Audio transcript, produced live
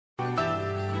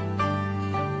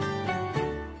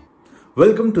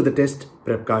Welcome to the Test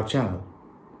Prep Card channel.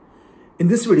 In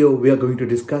this video, we are going to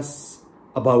discuss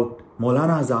about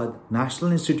Maulana Azad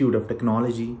National Institute of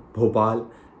Technology,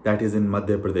 Bhopal, that is in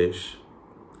Madhya Pradesh.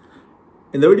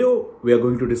 In the video, we are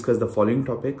going to discuss the following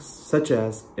topics such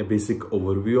as a basic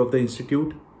overview of the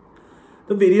institute,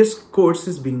 the various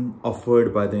courses being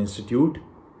offered by the institute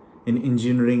in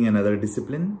engineering and other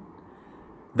discipline,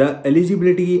 the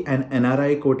eligibility and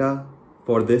NRI quota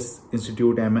for this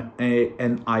institute,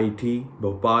 MANIT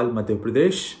Bhopal, Madhya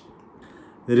Pradesh,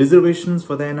 the reservations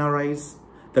for the NRIs,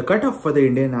 the cutoff for the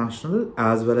Indian national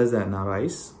as well as the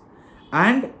NRIs,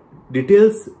 and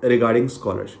details regarding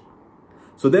scholarship.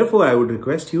 So therefore, I would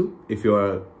request you, if you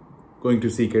are going to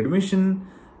seek admission,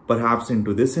 perhaps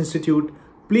into this institute,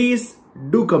 please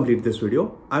do complete this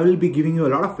video. I will be giving you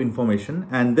a lot of information,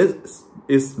 and this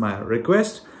is my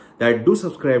request that do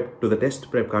subscribe to the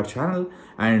Test Prep Card channel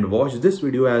and watch this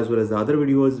video as well as the other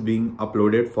videos being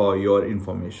uploaded for your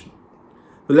information.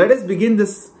 So let us begin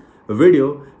this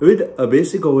video with a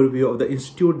basic overview of the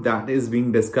institute that is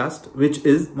being discussed, which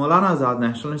is Maulana Azad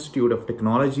National Institute of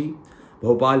Technology,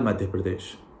 Bhopal, Madhya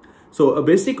Pradesh. So a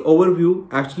basic overview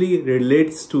actually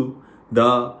relates to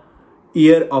the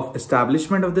year of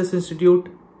establishment of this institute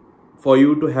for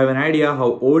you to have an idea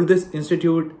how old this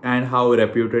institute and how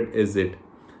reputed is it.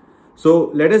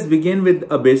 So let us begin with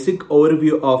a basic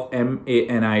overview of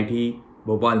MANIT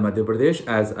Bhopal, Madhya Pradesh,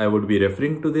 as I would be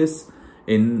referring to this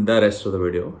in the rest of the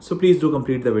video. So please do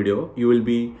complete the video. You will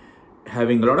be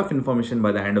having a lot of information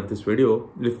by the end of this video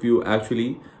if you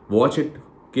actually watch it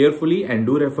carefully and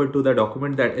do refer to the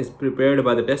document that is prepared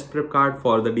by the Test Prep Card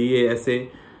for the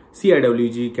DASA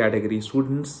CIWG category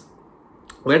students.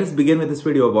 Let us begin with this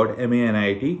video about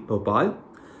MANIT Bhopal.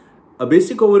 A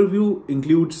basic overview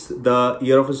includes the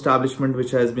year of establishment, which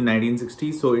has been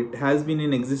 1960. So it has been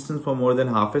in existence for more than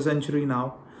half a century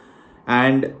now.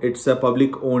 And it's a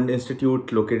public owned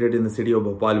institute located in the city of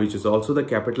Bhopal, which is also the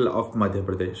capital of Madhya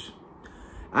Pradesh.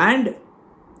 And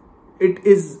it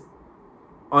is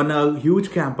on a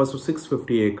huge campus of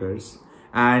 650 acres.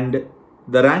 And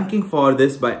the ranking for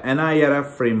this by NIRF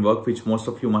framework, which most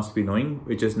of you must be knowing,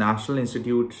 which is National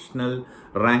Institutional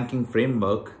Ranking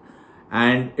Framework.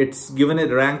 And it's given a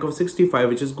rank of 65,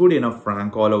 which is good enough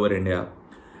rank all over India.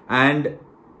 And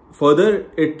further,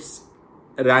 its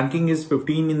ranking is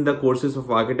 15 in the courses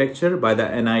of architecture by the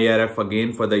NIRF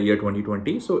again for the year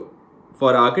 2020. So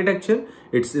for architecture,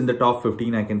 it's in the top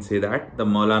 15, I can say that, the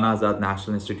Maulana Azad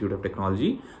National Institute of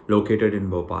Technology located in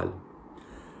Bhopal.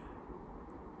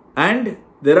 And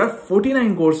there are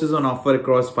 49 courses on offer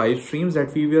across 5 streams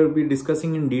that we will be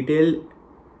discussing in detail,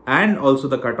 and also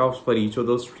the cutoffs for each of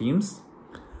those streams.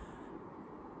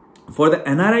 For the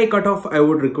NRI cutoff, I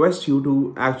would request you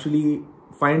to actually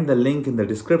find the link in the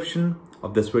description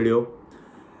of this video.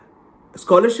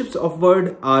 Scholarships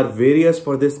offered are various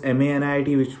for this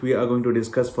MANIT, which we are going to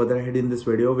discuss further ahead in this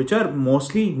video, which are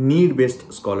mostly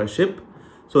need-based scholarship.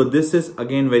 So this is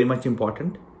again very much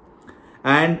important.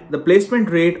 And the placement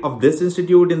rate of this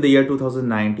institute in the year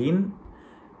 2019,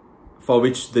 for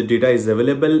which the data is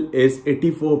available, is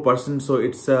 84%. So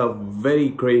it's a very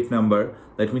great number,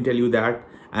 let me tell you that.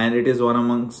 And it is one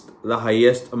amongst the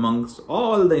highest amongst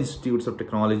all the institutes of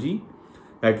technology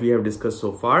that we have discussed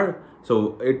so far.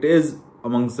 So it is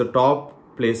amongst the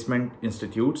top placement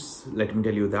institutes, let me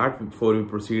tell you that before we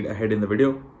proceed ahead in the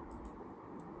video.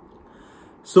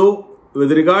 So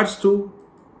with regards to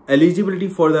eligibility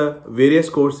for the various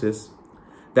courses,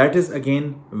 that is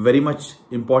again very much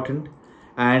important.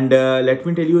 And let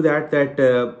me tell you that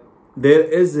there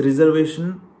is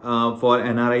reservation for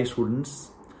NRI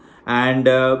students, and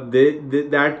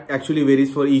that actually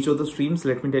varies for each of the streams.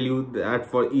 Let me tell you that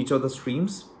for each of the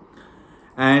streams.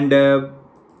 And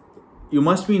you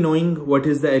must be knowing what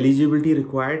is the eligibility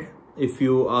required if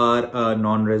you are a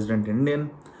non-resident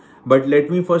Indian. But let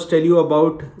me first tell you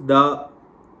about the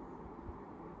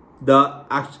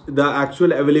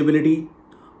actual availability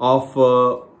of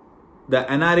the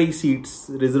NRI seats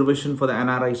reservation for the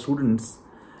NRI students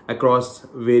across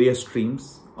various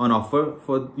streams on offer,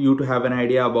 for you to have an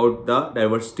idea about the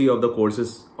diversity of the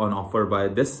courses on offer by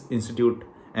this institute,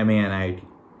 MANIT.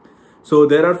 So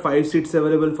there are 5 seats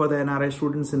available for the NRI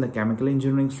students in the chemical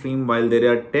engineering stream, while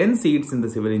there are 10 seats in the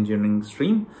civil engineering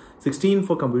stream, 16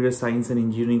 for computer science and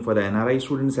engineering for the NRI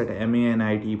students at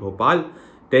MANIT Bhopal,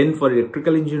 10 for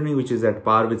electrical engineering, which is at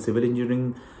par with civil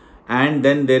engineering. And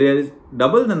then there is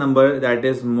double the number, that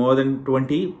is more than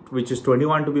 20, which is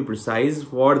 21 to be precise,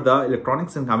 for the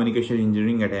electronics and communication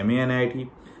engineering at MANIT.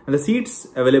 And the seats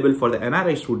available for the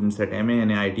NRI students at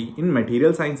MANIT in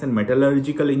material science and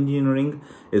metallurgical engineering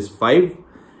is 5.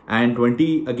 and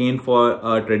 20 again for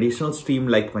a traditional stream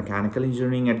like mechanical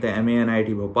engineering at the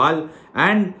MANIT Bhopal,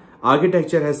 and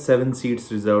architecture has 7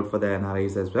 seats reserved for the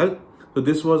NRIs as well. So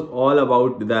this was all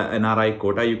about the NRI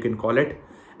quota, you can call it.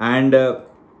 And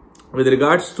with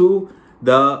regards to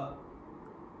the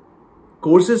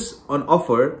courses on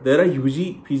offer, there are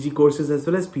UG, PG courses as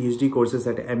well as PhD courses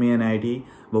at MANIT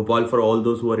Bhopal for all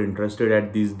those who are interested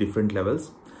at these different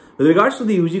levels. With regards to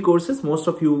the UG courses, most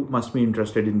of you must be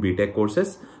interested in BTech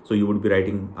courses. So you would be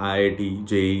writing IIT,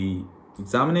 JEE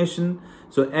examination.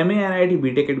 So MANIT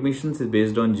BTech admissions is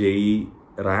based on JEE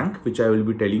rank, which I will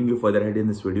be telling you further ahead in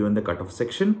this video in the cutoff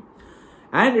section.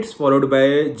 And it's followed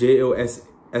by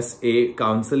JOSSA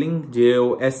counseling,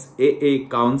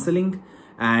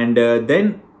 and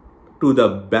then to the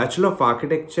Bachelor of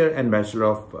Architecture and Bachelor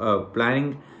of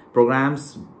Planning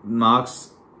programs. Marks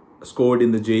scored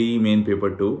in the JEE main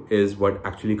paper 2 is what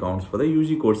actually counts for the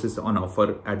UG courses on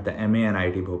offer at the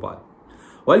MANIT Bhopal.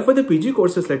 While for the PG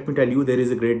courses, let me tell you, there is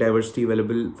a great diversity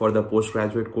available for the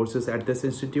postgraduate courses at this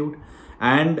institute.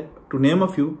 And to name a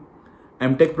few,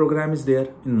 MTech program is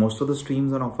there in most of the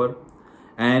streams on offer,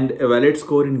 and a valid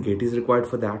score in GATE is required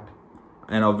for that.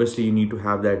 And obviously you need to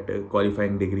have that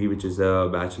qualifying degree, which is a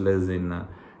bachelor's in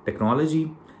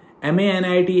technology.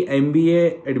 MANIT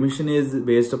MBA admission is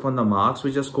based upon the marks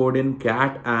which are scored in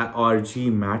CAT or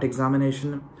GMAT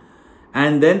examination.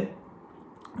 And then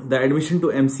the admission to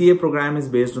MCA program is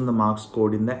based on the marks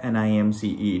scored in the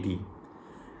NIMCET.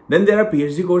 Then there are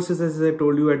PhD courses, as I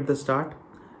told you at the start.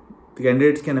 The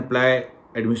candidates can apply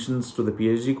admissions to the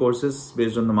PhD courses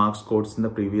based on the marks scored in the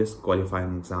previous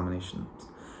qualifying examinations.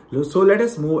 So let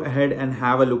us move ahead and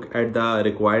have a look at the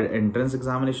required entrance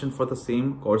examination for the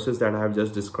same courses that I have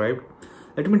just described.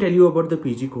 Let me tell you about the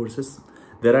PG courses.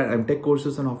 There are MTech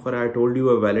courses on offer. I told you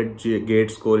a valid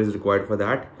GATE score is required for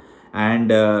that,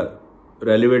 and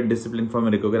relevant discipline from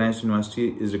a recognized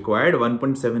university is required.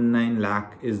 1.79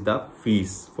 lakh is the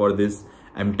fees for this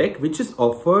MTech, which is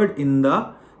offered in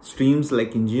the streams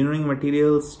like engineering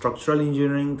materials, structural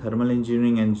engineering, thermal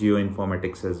engineering, and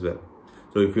geoinformatics as well.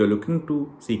 So if you're looking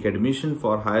to seek admission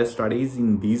for higher studies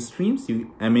in these streams,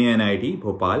 MANIT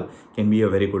Bhopal can be a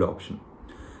very good option.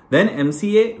 Then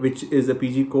MCA, which is a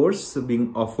PG course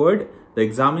being offered. The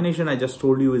examination I just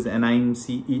told you is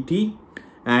NIMCET,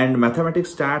 and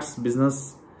mathematics, stats,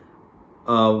 business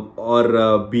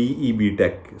or BE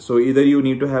BTech. So either you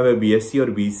need to have a BSc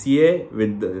or BCA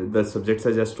with the subjects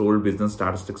I just told, business,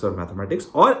 statistics or mathematics,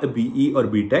 or a BE or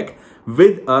BTech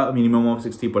with a minimum of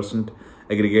 60%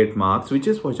 aggregate marks, which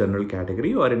is for general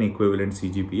category, or an equivalent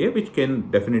CGPA, which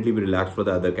can definitely be relaxed for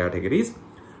the other categories.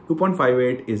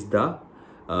 2.58 is the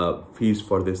fees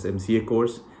for this MCA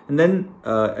course. And then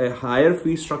a higher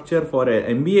fee structure for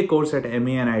an MBA course at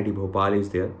MANIT Bhopal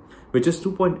is there, which is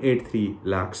 2.83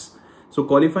 lakhs. So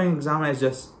qualifying exam I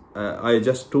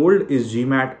just told is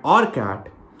GMAT or CAT,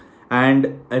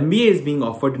 and MBA is being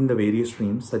offered in the various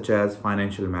streams such as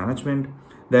financial management,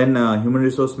 then human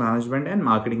resource management and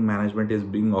marketing management is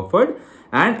being offered.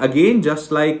 And again,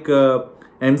 just like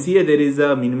MCA, there is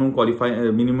a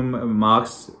minimum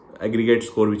marks aggregate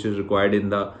score which is required in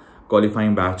the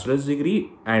qualifying bachelor's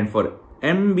degree, and for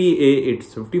MBA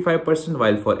it's 55%,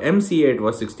 while for MCA it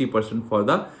was 60% for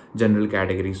the general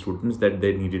category students that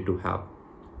they needed to have.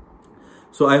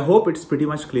 So I hope it's pretty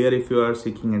much clear if you are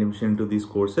seeking admission into these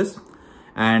courses.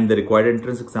 And the required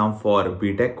entrance exam for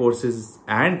BTech courses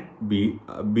and B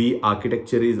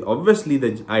architecture is obviously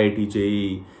the IIT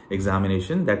JEE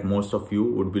examination that most of you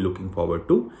would be looking forward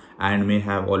to and may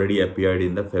have already appeared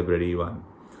in the February one.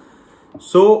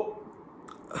 So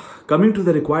coming to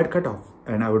the required cutoff,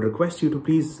 and I would request you to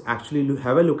please actually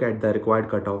have a look at the required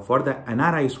cutoff for the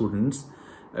NRI students.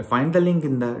 Find the link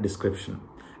in the description,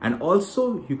 and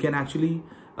also you can actually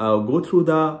go through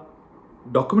the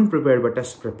document prepared by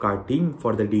test prep card team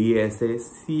for the DASA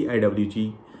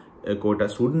CIWG quota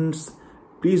students.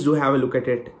 Please do have a look at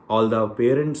it. All the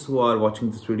parents who are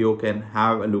watching this video can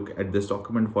have a look at this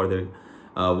document for their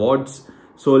wards.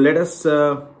 So let us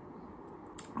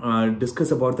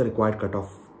discuss about the required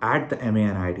cutoff at the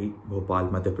MANIT Bhopal,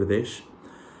 Madhya Pradesh.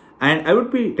 And I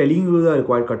would be telling you the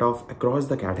required cutoff across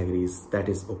the categories, that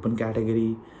is open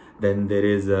category. Then there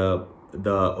is the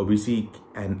OBC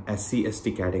and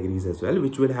SC/ST categories as well,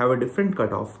 which will have a different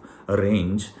cutoff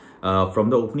range from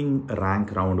the opening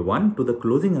rank round 1 to the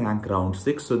closing rank round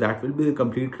 6. So that will be the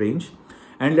complete range.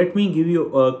 And let me give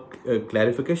you a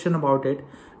clarification about it.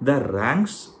 The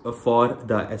ranks for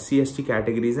the SC/ST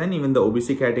categories and even the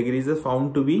OBC categories are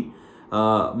found to be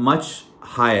much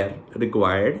higher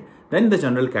required than the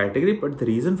general category. But the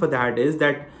reason for that is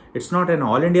that it's not an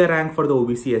all India rank for the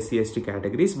OBC SC/ST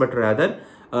categories, but rather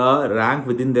rank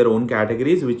within their own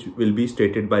categories, which will be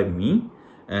stated by me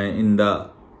in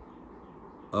the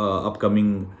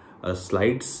upcoming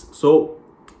slides. So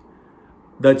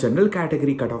the general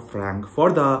category cutoff rank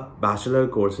for the bachelor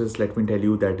courses, let me tell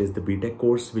you, that is the BTech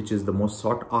course, which is the most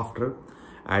sought after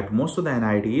at most of the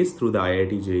NITs through the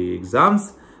IIT JEE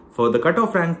exams. For the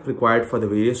cutoff rank required for the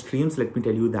various streams, let me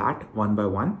tell you that one by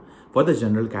one. For the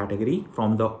general category,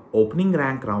 from the opening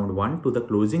rank round 1 to the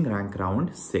closing rank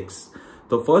round 6.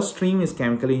 The first stream is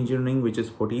chemical engineering, which is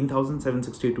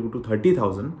 14,762 to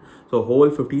 30,000. So whole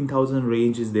 15,000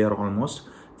 range is there almost.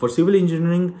 For civil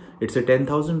engineering, it's a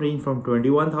 10,000 range from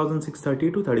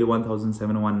 21,630 to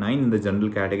 31,719 in the general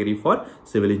category for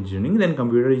civil engineering. Then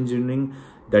computer engineering,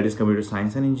 that is computer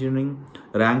science and engineering,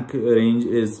 rank range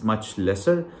is much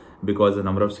lesser because the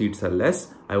number of seats are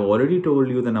less. I've already told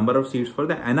you the number of seats for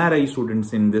the NRI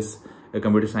students in this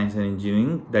computer science and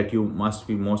engineering that you must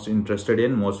be most interested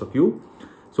in, most of you.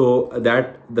 So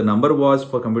that the number was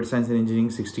for computer science and engineering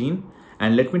 16.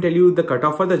 And let me tell you the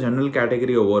cutoff for the general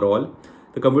category overall.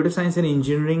 The computer science and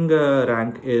engineering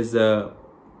rank is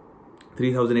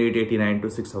 3,889 to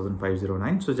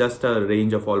 6,509. So just a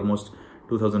range of almost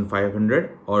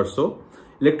 2,500 or so.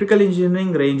 Electrical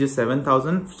engineering range is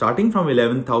 7,000, starting from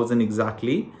 11,000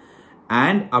 exactly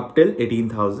and up till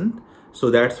 18,000. So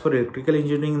that's for electrical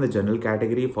engineering in the general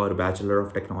category for Bachelor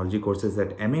of Technology courses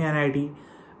at MANIT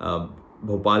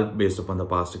Bhopal based upon the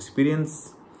past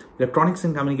experience. Electronics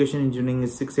and Communication Engineering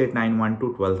is 6,891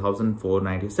 to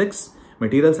 12,496.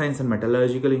 Material Science and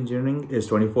Metallurgical Engineering is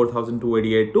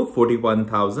 24,288 to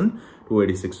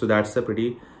 41,286. So that's a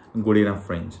pretty good enough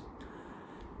range.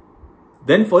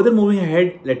 Then further moving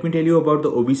ahead, let me tell you about the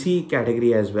OBC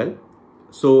category as well.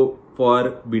 So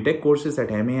for BTech courses at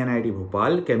MANIT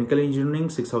Bhopal, Chemical Engineering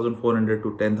 6,400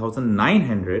 to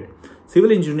 10,900,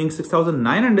 Civil Engineering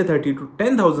 6,930 to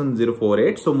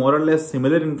 10,048. So more or less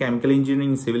similar in Chemical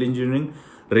Engineering, Civil Engineering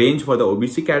range for the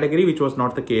OBC category, which was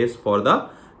not the case for the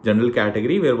general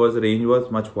category, where the range was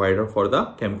much wider for the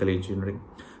Chemical Engineering.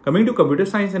 Coming to Computer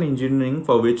Science and Engineering,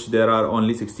 for which there are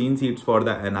only 16 seats for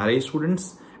the NRI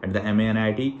students at the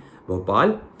MANIT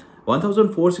Bhopal.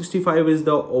 1,465 is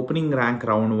the opening rank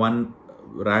round 1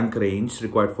 rank range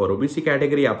required for OBC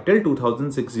category up till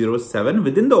 2,607.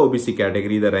 Within the OBC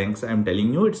category, the ranks I'm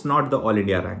telling you, it's not the all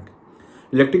India rank.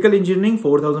 Electrical engineering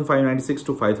 4,596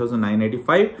 to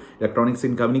 5,985. Electronics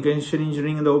and Communication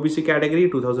Engineering in the OBC category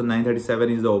 2,937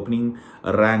 is the opening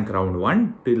rank round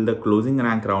 1 till the closing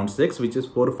rank round 6, which is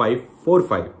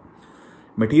 4,545.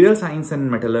 Material Science and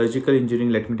Metallurgical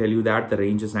Engineering, let me tell you that the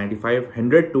range is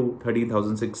 9,500 to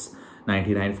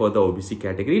 13,699 for the OBC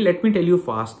category. Let me tell you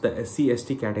fast the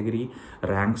SC/ST category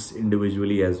ranks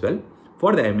individually as well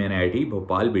for the MANIT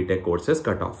Bhopal BTech courses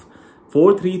cutoff.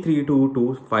 4,332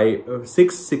 to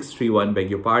 6,631, beg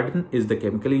your pardon, is the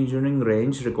Chemical Engineering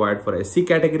range required for SC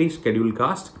category schedule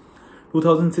caste.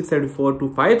 2,674 to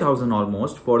 5,000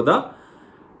 almost for the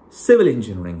Civil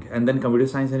Engineering. And then Computer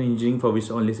Science and Engineering, for which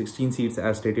only 16 seats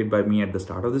as stated by me at the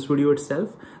start of this video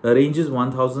itself. The range is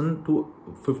 1,000 to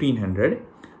 1,500.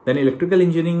 Then Electrical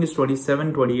Engineering is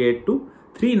 2,728 to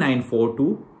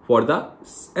 3,942 for the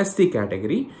ST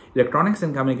category. Electronics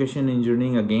and Communication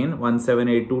Engineering again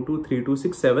 1,782 to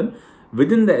 3,267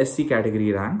 within the SC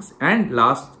category ranks. And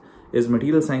last is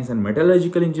Material Science and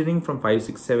Metallurgical Engineering from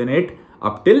 5,678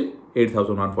 up till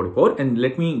 8,144. And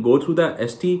let me go through the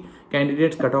ST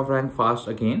candidates cutoff rank fast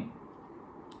again.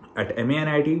 At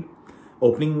MANIT,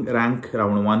 opening rank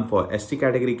round 1 for ST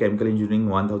category Chemical Engineering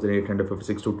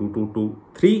 1,856 to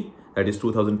 2,223, that is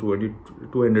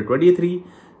 2,223.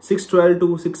 612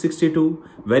 to 662,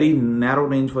 very narrow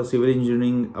range for Civil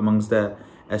Engineering amongst the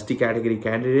ST category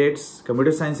candidates.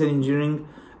 Computer Science and Engineering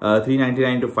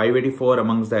 399 to 584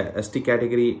 amongst the ST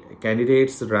category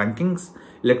candidates rankings.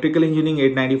 Electrical Engineering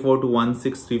 894 to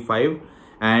 1635,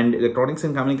 and Electronics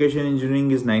and Communication Engineering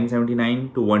is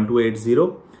 979 to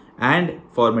 1280. And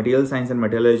for Material Science and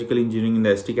Metallurgical Engineering in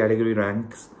the ST category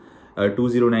ranks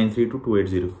 2093 to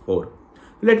 2804.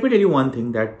 Let me tell you one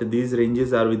thing, that these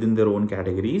ranges are within their own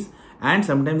categories, and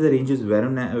sometimes the range is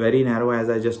very narrow,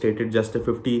 as I just stated, just a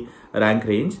 50 rank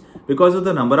range, because of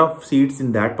the number of seats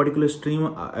in that particular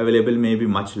stream available may be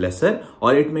much lesser,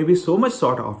 or it may be so much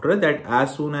sought after that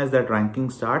as soon as that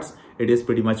ranking starts, it is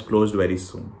pretty much closed very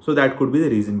soon. So that could be the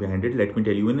reason behind it. Let me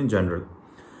tell you in general.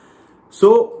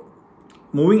 So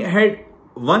moving ahead,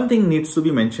 one thing needs to be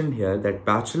mentioned here, that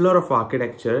Bachelor of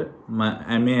Architecture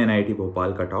MANIT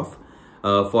Bhopal cutoff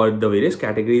for the various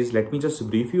categories. Let me just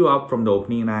brief you up from the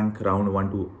opening rank round 1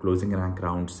 to closing rank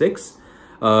round 6.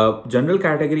 General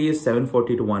category is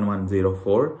 740 to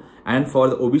 1104. And for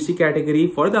the OBC category,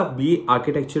 for the B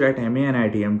architecture at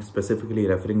MANIT, I'm specifically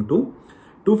referring to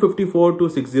 254 to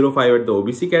 605 at the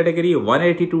OBC category,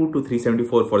 182 to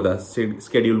 374 for the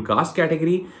scheduled caste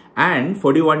category, and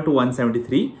 41 to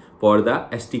 173 for the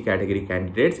ST category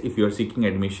candidates if you are seeking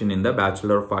admission in the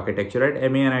Bachelor of Architecture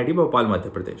at MANIT Bhopal,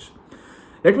 Madhya Pradesh.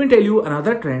 Let me tell you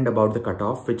another trend about the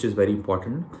cutoff, which is very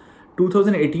important.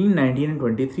 2018, 19 and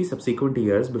 23 subsequent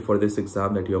years before this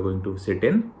exam that you are going to sit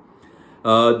in,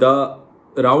 the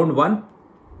round 1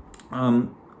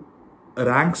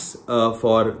 ranks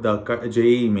for the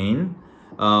JEE main,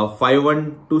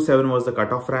 5127 was the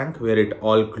cutoff rank where it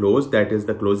all closed, that is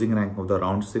the closing rank of the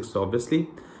round 6 obviously.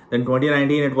 Then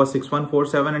 2019 it was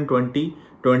 6147 and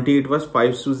 2020 it was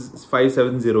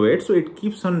 5708. So it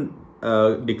keeps on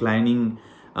declining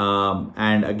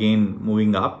and again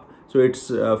moving up. So it's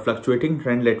a fluctuating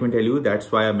trend, let me tell you,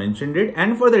 that's why I mentioned it.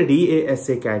 And for the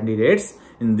DASA candidates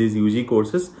in these UG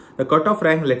courses, the cutoff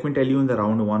rank, let me tell you, in the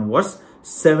round 1 was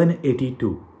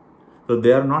 782. So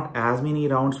there are not as many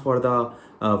rounds for the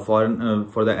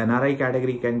for the NRI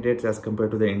category candidates as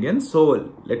compared to the Indians.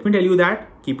 So let me tell you that,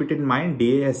 keep it in mind,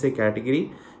 DASA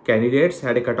category candidates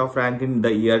had a cutoff rank in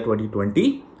the year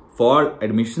 2020 for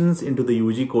admissions into the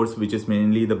UG course, which is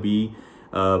mainly the B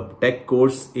Tech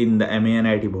course in the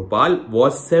MANIT Bhopal,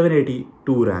 was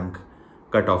 782 rank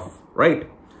cutoff, right?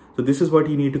 So this is what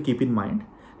you need to keep in mind.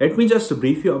 Let me just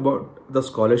brief you about the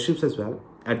scholarships as well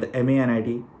at the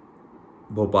MANIT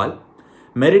Bhopal.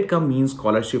 Merit cum means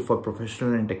scholarship for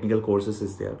professional and technical courses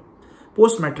is there.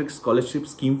 Post-matric scholarship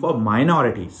scheme for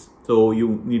minorities. So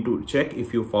you need to check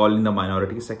if you fall in the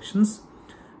minority sections,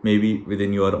 maybe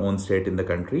within your own state in the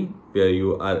country, where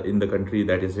you are in the country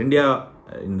that is India,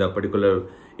 in the particular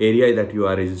area that you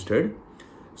are registered.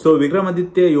 So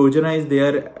Vikramaditya Yojana is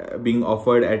there being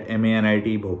offered at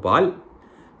MANIT Bhopal.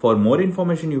 For more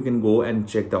information, you can go and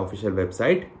check the official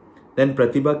website. Then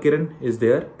Pratibha Kiran is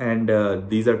there, and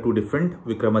these are two different,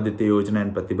 Vikramaditya Yojana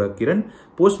and Pratibha Kiran.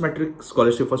 Post-matric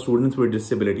scholarship for students with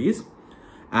disabilities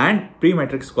and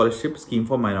pre-matric scholarship scheme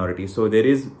for minorities. So there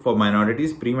is for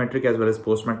minorities pre-matric as well as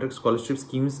post-matric scholarship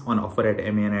schemes on offer at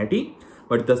MANIT.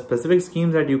 But the specific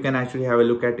schemes that you can actually have a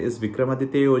look at is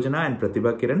Vikramaditya Yojana and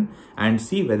Pratibha Kiran, and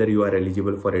see whether you are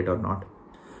eligible for it or not.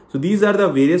 So these are the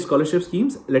various scholarship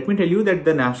schemes. Let me tell you that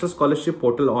the National Scholarship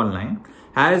Portal online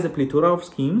has a plethora of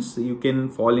schemes. You can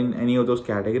fall in any of those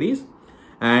categories,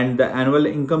 and the annual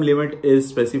income limit is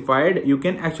specified. You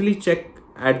can actually check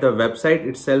at the website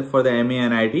itself for the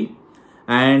MANIT,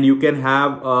 and you can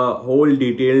have a whole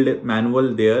detailed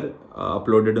manual there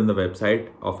uploaded on the website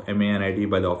of MANIT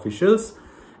by the officials,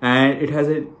 and it has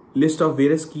a list of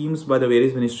various schemes by the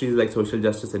various ministries like Social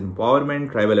Justice and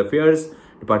Empowerment, Tribal Affairs,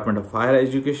 Department of Higher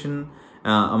Education,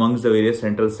 amongst the various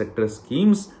central sector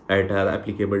schemes that are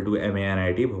applicable to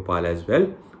MANIT Bhopal as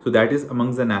well. So that is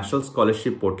amongst the National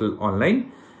Scholarship Portal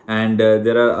online, and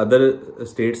there are other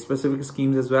state specific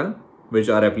schemes as well which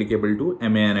are applicable to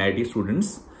MANIT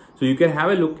students. So you can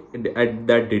have a look at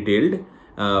that detailed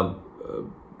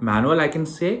manual, I can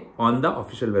say, on the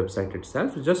official website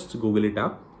itself. Just Google it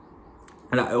up.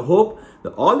 And I hope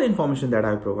that all the information that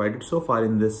I've provided so far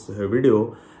in this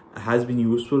video has been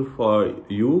useful for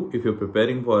you if you're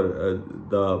preparing for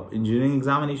the engineering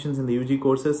examinations in the UG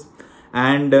courses.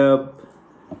 And at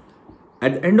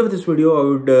the end of this video, I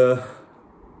would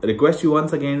request you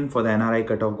once again for the NRI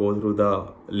cutoff, go through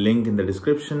the link in the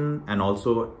description, and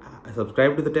also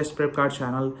subscribe to the test prep card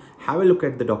channel. Have a look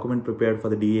at the document prepared for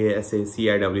the DASA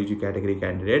CIWG category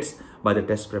candidates by the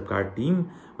test prep card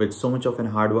team, with so much of an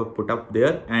hard work put up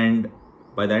there. And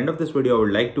by the end of this video, I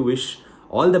would like to wish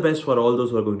all the best for all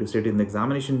those who are going to sit in the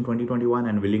examination in 2021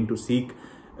 and willing to seek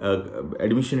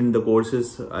admission in the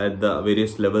courses at the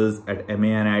various levels at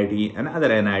MANIT and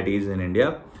other NITs in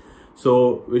India.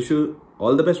 So wish you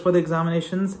all the best for the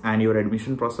examinations and your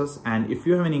admission process. And if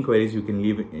you have any queries, you can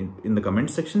leave in the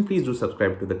comment section. Please do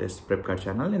subscribe to the test prep card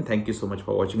channel. And thank you so much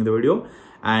for watching the video,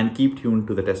 and keep tuned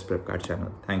to the test prep card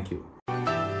channel. Thank you.